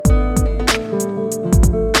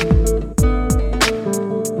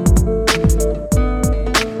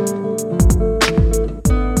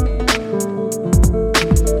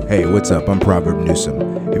what's up? I'm Proverb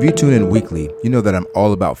Newsom. If you tune in weekly, you know that I'm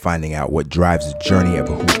all about finding out what drives the journey of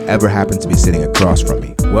whoever happens to be sitting across from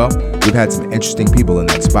me. Well, we've had some interesting people in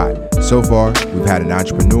that spot. So far, we've had an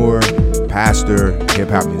entrepreneur, pastor,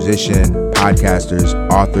 hip-hop musician, podcasters,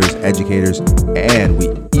 authors, educators, and we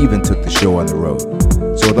even took the show on the road.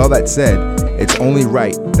 So with all that said, it's only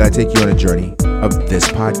right that I take you on a journey of this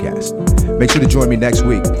podcast. Make sure to join me next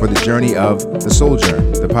week for the journey of the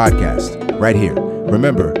Souljourn, the podcast, right here.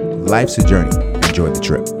 Remember, life's a journey. Enjoy the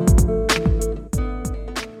trip.